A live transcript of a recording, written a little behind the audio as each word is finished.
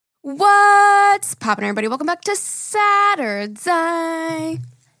What's poppin', everybody? Welcome back to Saturday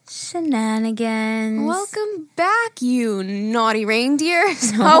Shenanigans. Welcome back, you naughty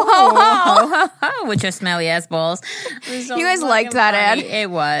reindeers. Ho, ho, ho. With your smelly ass balls. You guys liked that funny. ad? It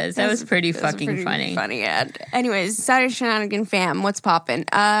was. That was pretty fucking funny. Funny ad. Anyways, Saturday Shenanigan fam, what's poppin'?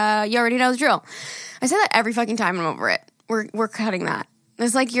 You already know the drill. I say that every fucking time I'm over it. We're cutting that.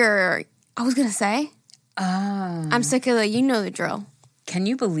 It's like I was gonna say. I'm sick of you know the drill. Can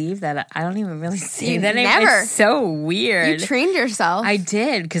you believe that I don't even really say that? Never. It's so weird. You trained yourself. I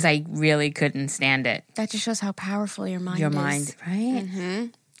did, because I really couldn't stand it. That just shows how pourful your mind is. Your mind, right? Mm-hmm.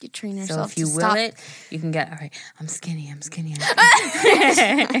 You train yourself So if you to will stop. it, you can get, all right, I'm skinny. I'm rich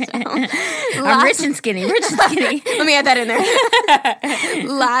and skinny. Let me add that in there.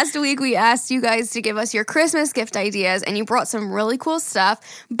 Last week, we asked you guys to give us your Christmas gift ideas, and you brought some really cool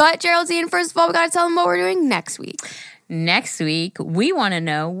stuff. But, Geraldine, first of all, we got to tell them what we're doing next week. Next week, we want to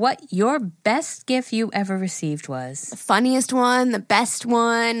know what your best gift you ever received was. The funniest one, the best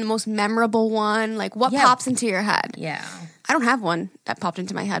one, the most memorable one. Like, what pops into your head? Yeah. I don't have one that popped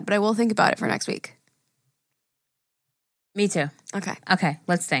into my head, but I will think about it for next week. Me too. Okay,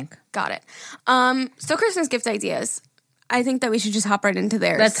 let's think. got it. So Christmas gift ideas. I think that we should just hop right into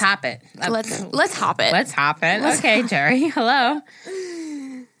theirs. Let's hop it. Let's hop it. Let's hop it. Okay, Jerry. Hello.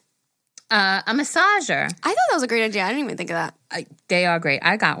 A massager. I thought that was a great idea. I didn't even think of that. They are great.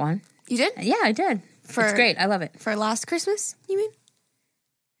 I got one. You did? Yeah, I did. It's great. I love it. For last Christmas, you mean?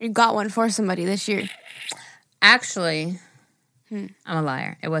 You got one for somebody this year. Actually, I'm a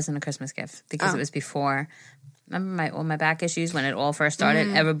liar. It wasn't a Christmas gift because it was before. Remember all my back issues when it all first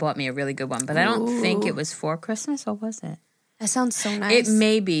started? Ever bought me a really good one. But I don't think it was for Christmas, or was it? That sounds so nice. It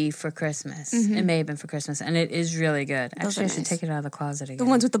may be for Christmas. It may have been for Christmas, and it is really good. Actually, I should take it out of the closet again. The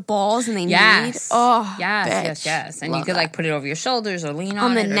ones with the balls and they need. Oh, bitch. yes. And Love you could that. put it over your shoulders or lean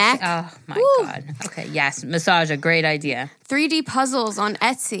on the it. neck. Oh, my Woo. God. Okay, yes. Massage, a great idea. 3D puzzles on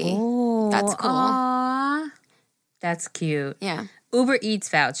Etsy. Oh, That's cool. Aw. That's cute. Yeah, Uber Eats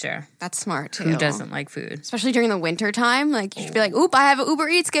voucher. that's smart too. Who doesn't like food? Especially during the winter time. Like, you should be like, oop, I have an Uber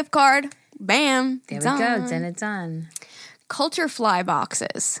Eats gift card. Bam. There done. we go. Then it's done. Culture Fly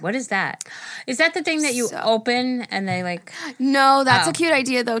boxes. What is that? Is that the thing that you open and they like... No, that's a cute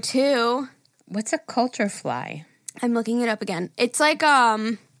idea though too. What's a culture fly? I'm looking it up again. It's like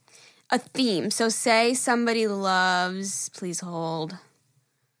a theme. So say somebody loves, please hold.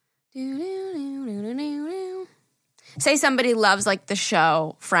 Say somebody loves like the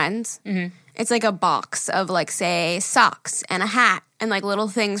show Friends. Mm-hmm. It's like a box of like say socks and a hat and like little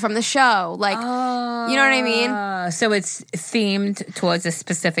things from the show. Like, you know what I mean? So it's themed towards a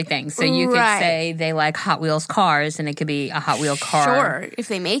specific thing. So you could say they like Hot Wheels cars and it could be a Hot Wheel car. Sure, if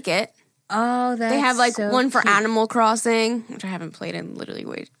they make it. Oh, that's They have like so one for cute. Animal Crossing, which I haven't played in literally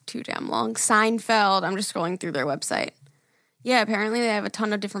way too damn long. Seinfeld. I'm just scrolling through their website. Yeah, apparently they have a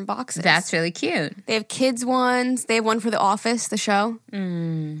ton of different boxes. That's really cute. They have kids ones. They have one for The Office, the show.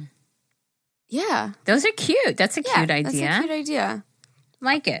 Yeah. Those are cute. That's a cute idea. That's a cute idea.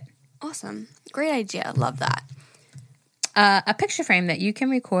 Like it. Awesome. Great idea. Love that. A picture frame that you can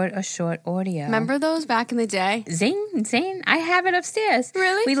record a short audio. Remember those back in the day? Zane, I have it upstairs.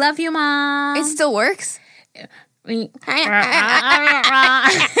 Really? We love you, Mom. It still works? Definitely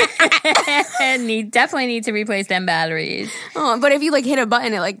need to replace them batteries. Oh, but if you like hit a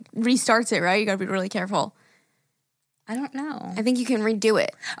button, it like restarts it, right? You gotta be really careful. I don't know. I think you can redo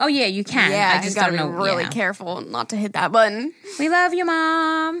it. Oh yeah, you can. Yeah, I just you gotta don't know. be really careful not to hit that button. We love you,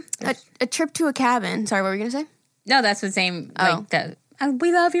 Mom. A trip to a cabin. Sorry, what were you gonna say? No, that's the same. Like that.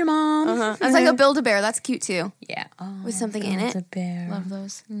 We love you, Mom. It's like a Build-A-Bear. That's cute too. Yeah. Oh, With something in it. Build-A-Bear. Love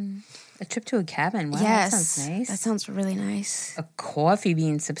those. A trip to a cabin. Wow, Yes. that sounds nice. That sounds really nice. A coffee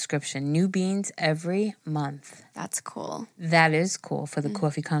bean subscription. New beans every month. That's cool. That is cool for the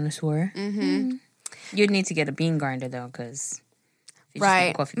coffee connoisseur. Mm-hmm. You'd need to get a bean grinder, though, because...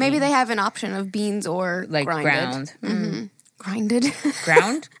 Right. Maybe they have an option of beans or like grinded. ground. Grinded?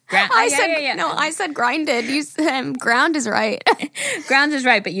 Ground? I said grinded. You said ground is right. Ground is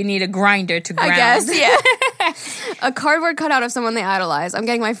right, but you need a grinder to ground. I guess, yeah. A cardboard cutout of someone they idolize. I'm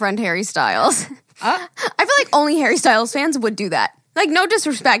getting my friend Harry Styles. I feel like only Harry Styles fans would do that. Like, no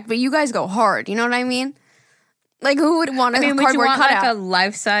disrespect, but you guys go hard. You know what I mean? Like, who would want a cardboard would you want cutout? like a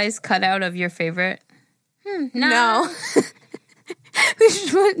life-size cutout of your favorite? No.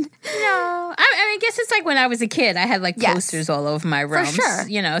 No. I guess it's like when I was a kid, I had like posters all over my room. sure.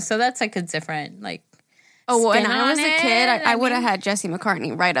 You know, so that's like a different, like, Oh, when spin I was on a kid, it. I would have had Jesse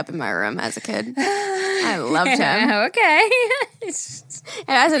McCartney right up in my room as a kid. I loved him. Okay.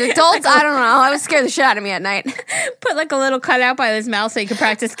 And as an adult, I don't know. I would scare the shit out of me at night. Put like a little cutout by his mouth so you can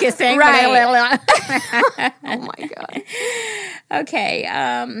practice kissing. Right. Oh my God. Okay.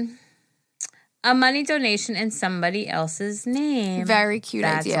 A money donation in somebody else's name. Very cute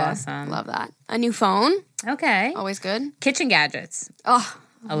That's idea. awesome. Love that. A new phone. Okay. Always good. Kitchen gadgets. Oh,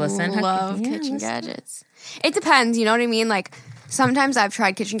 Alyssa and her love yeah, kitchen Alyssa. gadgets. It depends. You know what I mean? Like, sometimes I've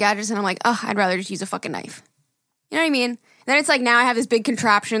tried kitchen gadgets and I'm like, oh, I'd rather just use a fucking knife. You know what I mean? Then it's like now I have this big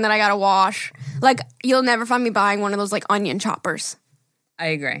contraption that I gotta wash. Like, you'll never find me buying one of those like onion choppers. I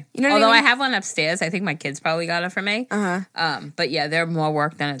agree. You know what Although I mean? I have one upstairs. I think my kids probably got it for me. But yeah, they're more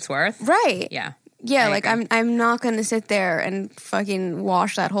work than it's worth. Right. Yeah. Yeah, I like agree. I'm not gonna sit there and fucking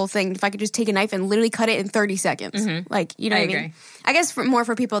wash that whole thing. If I could just take a knife and literally cut it in 30 seconds. Like, you know what I mean? agree. I guess more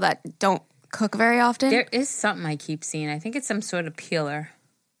for people that don't cook very often. There is something I keep seeing. I think it's some sort of peeler.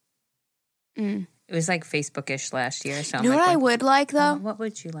 It was like Facebook-ish last year. So You know what I would like though? What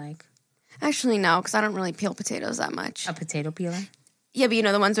would you like? Actually, no, because I don't really peel potatoes that much. A potato peeler? Yeah, but you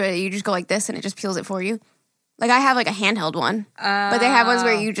know the ones where you just go like this and it just peels it for you? Like I have like a handheld one. But they have ones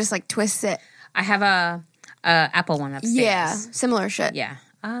where you just like twist it. I have a Apple one upstairs. Yeah, similar shit. Yeah.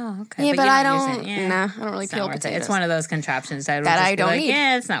 Oh, okay. Yeah, but you I use don't. it. Yeah. Nah, I don't really It's peel not worth it. potatoes. It's one of those contraptions that That I be don't like, need.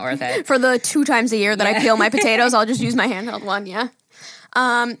 Yeah, it's not worth it. For the 2 times a year that I peel my potatoes, I'll just use my handheld one. Yeah.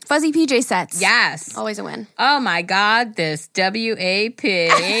 Fuzzy PJ sets. Yes. Always a win. Oh my God, this WAP.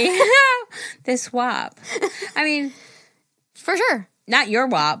 This WAP. I mean, For sure. not your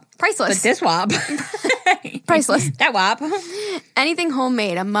WAP, Priceless. but this WAP. Priceless. That WAP. Anything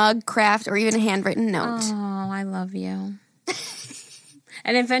homemade, a mug, craft, or even a handwritten note. Oh, I love you.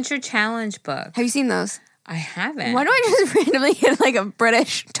 An adventure challenge book. Have you seen those? I haven't. Why do I just randomly hit like a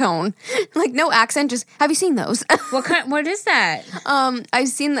British tone? Like no accent, just have you seen those? What is that? I've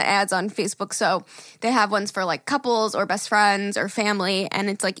seen the ads on Facebook. So they have ones for like couples or best friends or family, and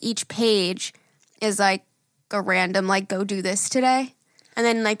it's like each page is like a random like go do this today. And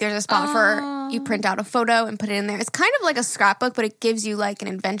then like there's a spot for you print out a photo and put it in there. It's kind of like a scrapbook, but it gives you like an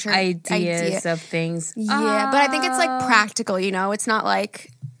adventure Ideas of things. Yeah, but I think it's like practical, you know? It's not like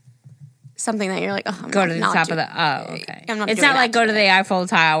something that you're like, oh, I'm Go not, to the not top doing- of the. Oh, okay. I'm not It's doing not like that go to today. the Eiffel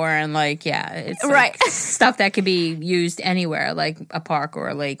Tower and like it's like Right. stuff that could be used anywhere, like a park or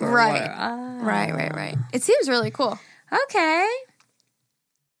a lake or Right. water. Oh. Right. It seems really cool. Okay.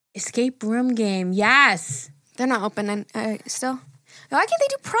 Escape room game. Yes. They're not open still. Why can't they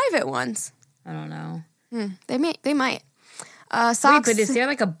do private ones? I don't know. They might. Wait, Socks. but is there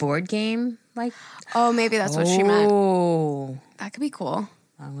like a board game? Like, Oh, maybe that's what she meant. oh, That could be cool.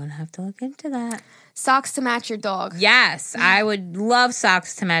 I'm gonna have to look into that. Socks to match your dog. Yes, I would love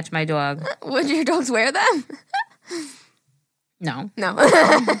socks to match my dog. Would your dogs wear them? No, No.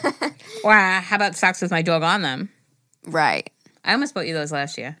 or how about socks with my dog on them? Right. I almost bought you those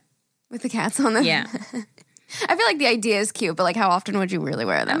last year. With the cats on them? Yeah, I feel like the idea is cute, but like how often would you really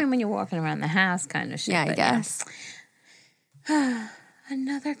wear them? I mean when you're walking around the house, kind of shit. yeah, I but guess.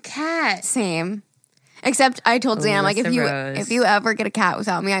 Another cat. Same. Except I told Zan, like, Alyssa Rose. if you ever get a cat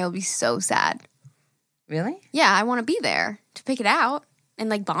without me, I will be so sad. Really? Yeah, I want to be there to pick it out and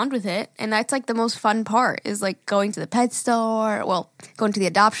like bond with it. And that's like the most fun part is like going to the pet store, well, going to the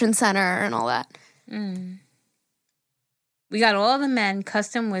adoption center and all that. We got all the men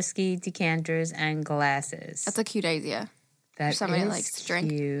custom whiskey decanters and glasses. That's a cute idea. That somebody is likes to drink.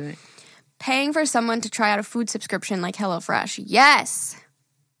 cute. Paying for someone to try out a food subscription like HelloFresh. Yes.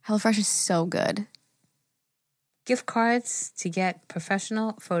 HelloFresh is so good. Gift cards to get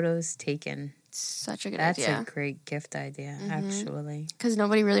professional photos taken. Such a good That's idea. a great gift idea, actually. Because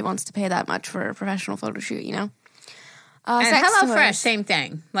nobody really wants to pay that much for a professional photo shoot, you know? And sex HelloFresh, toys. same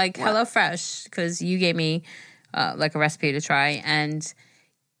thing. Like HelloFresh, because you gave me like a recipe to try, and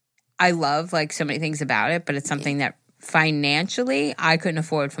I love like so many things about it, but it's something that financially I couldn't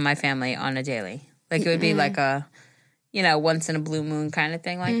afford for my family on a daily. Like it would be like a, you know, once in a blue moon kind of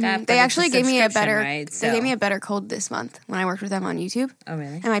thing like that. But They it's actually gave me a subscription, better. right? They gave me a better code this month when I worked with them on YouTube, Oh,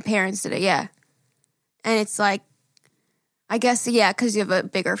 really? and my parents did it. Yeah, and it's like, I guess because you have a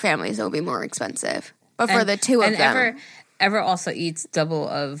bigger family, so it'll be more expensive. But for the two of them, Ever also eats double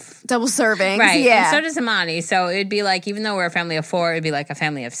of double servings, right. Yeah, And so does Imani. So it'd be like, even though we're a family of 4, it'd be like a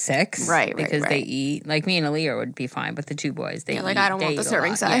family of 6. Right, Because they right. eat, like me and Aaliyah would be fine, but the 2 boys, they eat. like I don't they want the eat a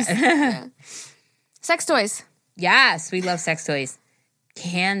serving lot. size. Yeah. Yeah. Sex toys, Yes, we love sex toys.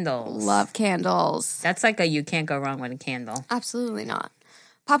 Candles. love candles. That's like you can't go wrong with a candle. Absolutely not.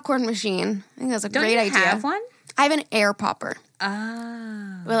 Popcorn machine. I think that's a Don't great you idea. have one? I have an air popper.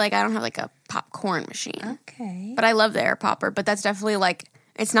 Ah. But like I don't have like a popcorn machine. Okay. But I love the air popper. But that's definitely like,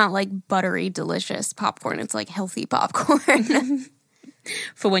 it's not like buttery, delicious popcorn. It's like healthy popcorn.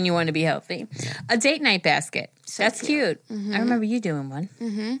 For when you want to be healthy. A date night basket. So That's cute. I remember you doing one.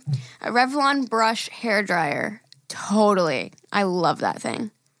 A Revlon brush hairdryer. Totally. I love that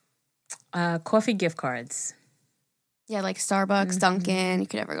thing. Coffee gift cards. Yeah, like Starbucks, Dunkin'. You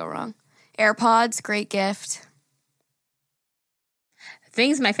could never go wrong. AirPods, great gift.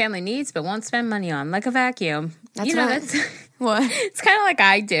 Things my family needs but won't spend money on, like a vacuum. That's that's What? it's kind of like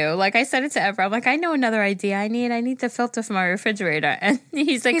I do. Like I said it to Ever. I'm like, I know another idea I need. I need the filter for my refrigerator. And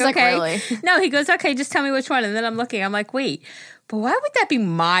he's like, okay. Really? No, he goes, okay, just tell me which one. And then I'm looking. I'm like, wait, but why would that be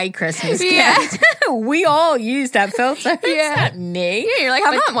my Christmas Yeah. gift? We all use that filter. It's not me. Yeah, you're like,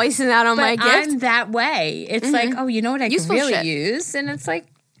 I'm not wasting that on my But gift. I'm that way. It's like, oh, you know what I Useful could really shit. use? And it's like,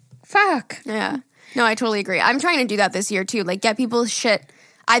 fuck. Yeah. No, I totally agree. I'm trying to do that this year too. Like get people shit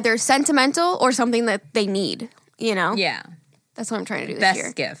either sentimental or something that they need, you know? Yeah. That's what I'm trying to do this Best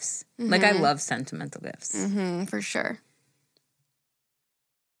year. gifts. Like I love sentimental gifts. For sure.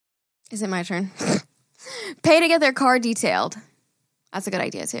 Is it my turn? Pay to get their car detailed. That's a good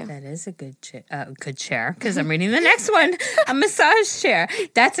idea too. That is a good chair because I'm reading the next one. A massage chair.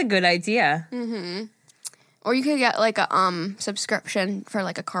 That's a good idea. Or you could get like a subscription for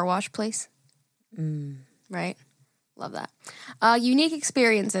like a car wash place. Right? Love that. Unique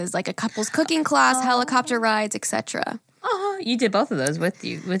experiences like a couple's cooking class, helicopter rides, etc. You did both of those with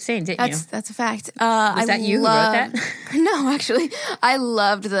Zane, didn't you? That's a fact. Was that you who wrote that? No, actually, I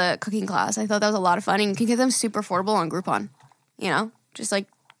loved the cooking class. I thought that was a lot of fun, and you can get them super affordable on Groupon. You know, just like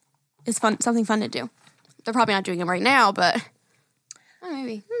it's fun, something fun to do. They're probably not doing them right now, but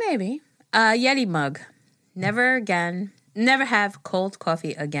maybe. Maybe. Yeti mug. Never again. Never have cold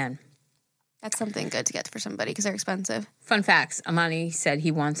coffee again. That's something good to get for somebody because they're expensive. Fun facts. Amani said he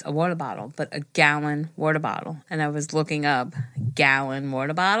wants a water bottle, but a gallon water bottle. And I was looking up gallon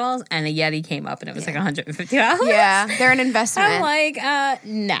water bottles, and a Yeti came up, and it was like $150. Yeah, they're an investment. I'm like,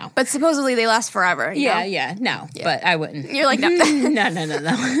 no. But supposedly they last forever. You know? No. But I wouldn't. You're like, no. No.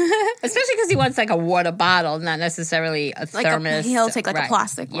 Especially because he wants like a water bottle, not necessarily a Like thermos. he'll take like a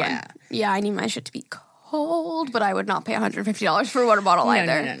plastic one. Yeah. Yeah, I need my shit to be cold, but I would not pay $150 for a water bottle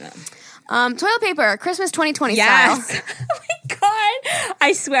either. No. Toilet paper, Christmas 2020 Yes. style. Oh my God.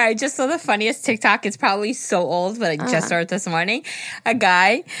 I swear, I just saw the funniest TikTok. It's probably so old, but I just saw it this morning. A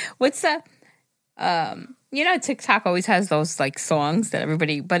guy, what's the, TikTok always has those like songs that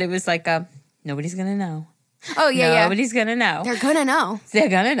everybody, but it was like, nobody's going to know. Oh, yeah, Nobody's going to know. They're going to know. They're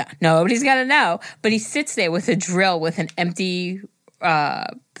going to know. Nobody's going to know. But he sits there with a drill with an empty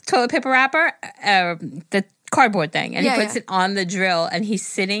toilet paper wrapper, the cardboard thing, and he puts it on the drill, and he's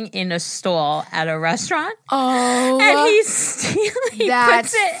sitting in a stall at a restaurant. Oh, and he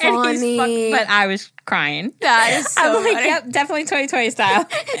puts it, funny. and he's fucking. But I was crying. That is so I'm like, funny. yep, definitely 2020 style.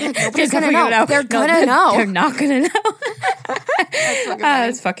 Nobody's gonna know. They're gonna know. They're not gonna know.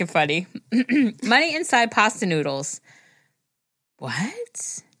 That's fucking funny. Money inside pasta noodles.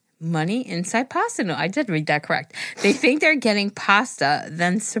 What? Money inside pasta noodles. I did read that correct. They think they're getting pasta,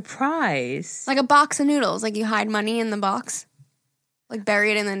 then surprise. Like a box of noodles. Like you hide money in the box. Like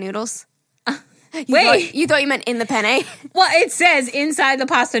buried in the noodles. You thought you meant in the penne? Well, it says inside the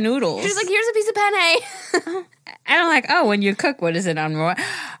pasta noodles. She's like, here's a piece of penne. And I'm like, oh, when you cook, what is it on raw?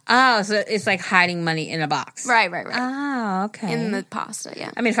 Oh, so it's like hiding money in a box. Right. Oh, okay. In the pasta,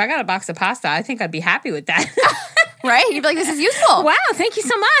 yeah. I mean, if I got a box of pasta, I think I'd be happy with that. Right? You'd be like, this is useful. Wow, thank you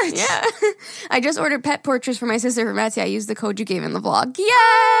so much. Yeah. I just ordered pet portraits for my sister from Etsy. I used the code you gave in the vlog.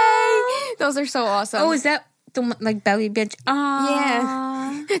 Yay! Those are so awesome. Oh, is that the one, like Belly Benji? Oh.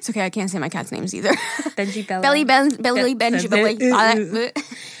 Yeah. It's okay. I can't say my cat's names either. Benji Bella. Belly Benji.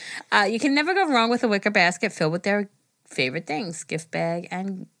 You can never go wrong with a wicker basket filled with their favorite things. Gift bag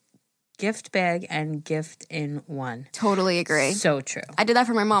and gift in one. Totally agree. So true. I did that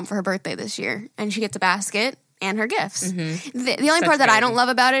for my mom for her birthday this year, and she gets a basket and her gifts. The only part that I don't love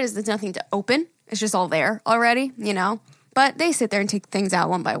about it is there's nothing to open. It's just all there already, you know? But they sit there and take things out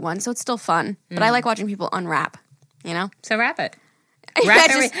one by one, so it's still fun. But I like watching people unwrap, you know? So wrap it.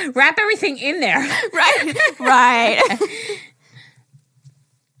 Yeah, Wrap everything in there. Right.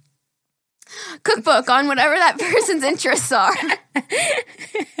 Cookbook on whatever that person's interests are.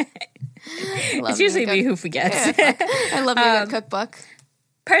 It's usually me who forgets. Yeah, I love a good cookbook.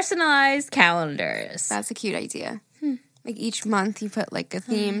 Personalized calendars. That's a cute idea. Like each month you put like a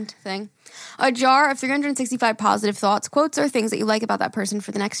themed thing. A jar of 365 positive thoughts, quotes, or things that you like about that person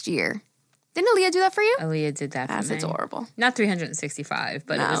for the next year. Didn't Aaliyah do that for you? Aaliyah did that for me. That's adorable. Not 365,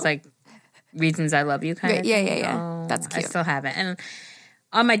 but it was like Reasons I Love You kind of thing? Yeah. Oh, That's cute. I still haven't. And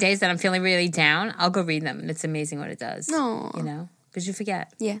on my days that I'm feeling really down, I'll go read them, and it's amazing what it does. Aw. You know? Because you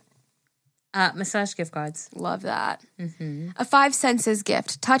forget. Yeah. Massage gift cards. Love that. Mm-hmm. A 5 senses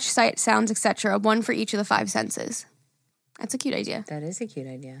gift. Touch, sight, sounds, etc. One for each of the 5 senses. That's a cute idea. That is a cute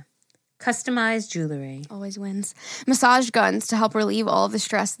idea. Customized jewelry. Always wins. Massage guns to help relieve all of the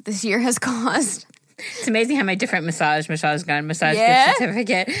stress that this year has caused. It's amazing how many different massage gun, massage gift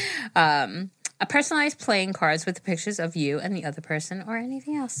certificate. A personalized playing cards with the pictures of you and the other person or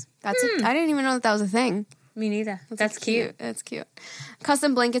anything else. I didn't even know that was a thing. Me neither. That's cute. That's cute.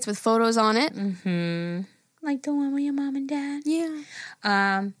 Custom blankets with photos on it. Mm-hmm. Like the one with your mom and dad. Yeah.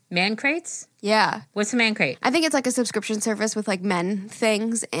 Man crates? Yeah. What's a man crate? I think it's like a subscription service with like men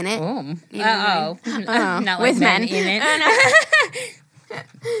things in it. Oh. You know what I mean? Not with like men in it.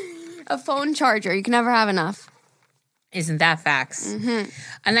 A phone charger. You can never have enough. Isn't that facts? Mm-hmm.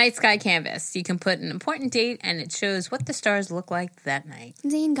 A night sky canvas. You can put an important date and it shows what the stars look like that night.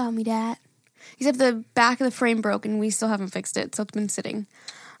 Zane got me that. Except the back of the frame broke and we still haven't fixed it, so it's been sitting.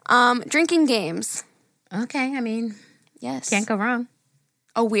 Drinking games. Okay, I mean, yes. Can't go wrong.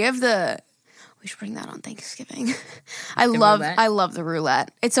 Oh, we should bring that on Thanksgiving. I love the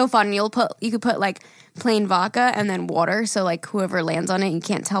roulette. It's so fun. You could put like plain vodka and then water, so like whoever lands on it, you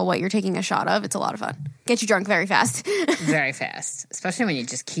can't tell what you're taking a shot of. It's a lot of fun. Get you drunk very fast. Very fast. Especially when you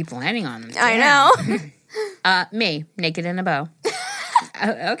just keep landing on them. I know. Me, naked in a bow.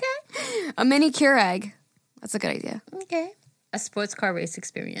 Okay. A mini Keurig. That's a good idea. Okay. A sports car race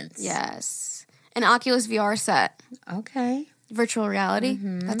experience. Yes. An Oculus VR set. Okay. Virtual reality.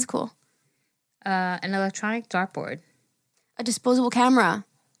 Mm-hmm. That's cool. An electronic dartboard. A disposable camera.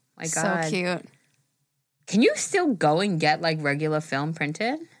 My God. So cute. Can you still go and get like regular film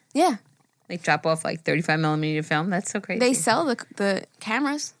printed? Yeah. Like drop off like 35 millimeter film? That's so crazy. They sell the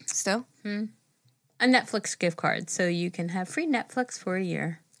cameras still. A Netflix gift card so you can have free Netflix for a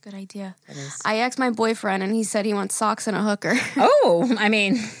year. Good idea. That is. I asked my boyfriend and he said he wants socks and a hooker. Oh, I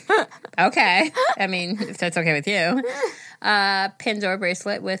mean, okay. I mean, if that's okay with you. Pandora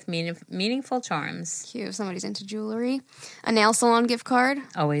bracelet with meaningful charms. Cute if somebody's into jewelry. A nail salon gift card.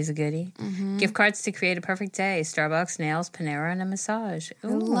 Always a goodie. Mm-hmm. Gift cards to create a perfect day. Starbucks, nails, Panera, and a massage. Ooh.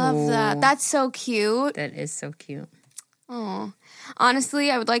 I love that. That's so cute. That is so cute. Oh,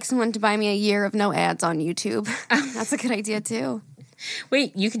 honestly, I would like someone to buy me a year of no ads on YouTube. That's a good idea too.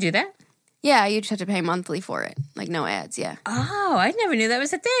 Wait, you could do that? Yeah, you just have to pay monthly for it. Like no ads, yeah. Oh, I never knew that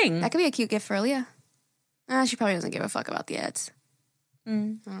was a thing. That could be a cute gift for Leah. She probably doesn't give a fuck about the ads.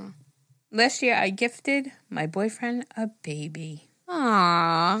 Oh. Last year, I gifted my boyfriend a baby. Aww.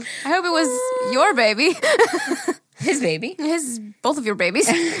 I hope it was your baby. His baby. Both of your babies.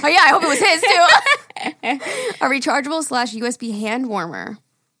 Oh yeah, I hope it was his too. A rechargeable /USB hand warmer.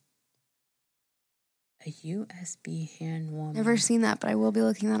 A USB hand warmer. Never seen that, but I will be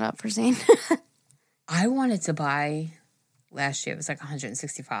looking that up for Zane. I wanted to buy last year. It was like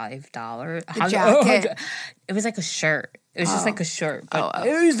 $165. A jacket. It was like a shirt. It was just like a shirt. But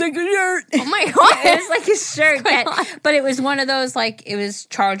it was like a shirt. Oh my God. It was like a shirt. But it was one of those, like, it was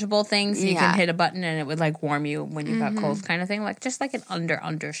chargeable things. You can hit a button and it would, like, warm you when you got cold kind of thing. Like, just like an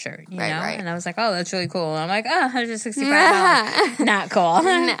under shirt, you know? Right. And I was like, oh, that's really cool. And I'm like, oh, $165. Not cool.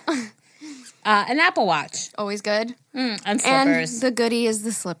 No. An Apple Watch. Always good. And slippers. And the goodie is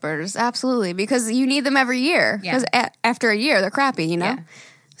the slippers. Absolutely. Because you need them every year. Because after a year, they're crappy, you know? Yeah.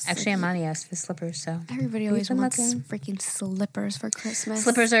 Actually, Amani asked for slippers, so. Everybody always wants freaking slippers for Christmas.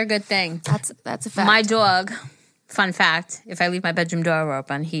 Slippers are a good thing. That's a fact. My dog, fun fact, if I leave my bedroom door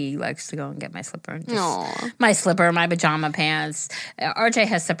open, he likes to go and get my slipper. My slipper, my pajama pants. RJ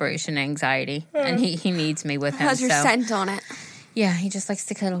has separation anxiety, and he needs me with him. Has your scent on it. Yeah, he just likes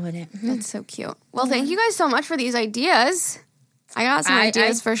to cuddle with it. That's so cute. Well, thank you guys so much for these ideas. I got some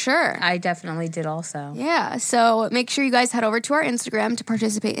ideas for sure. I definitely did also. Yeah, so make sure you guys head over to our Instagram to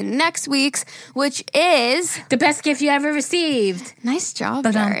participate in next week's, which is... the best gift you ever received. Nice job,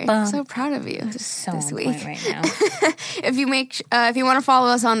 Gary. I'm so proud of you this week. Right now. If you want to follow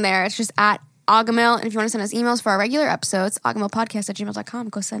us on there, it's just at Agahmil. And if you want to send us emails for our regular episodes, agahmilpodcast@gmail.com.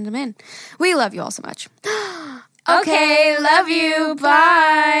 Go send them in. We love you all so much. Okay, love you.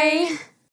 Bye.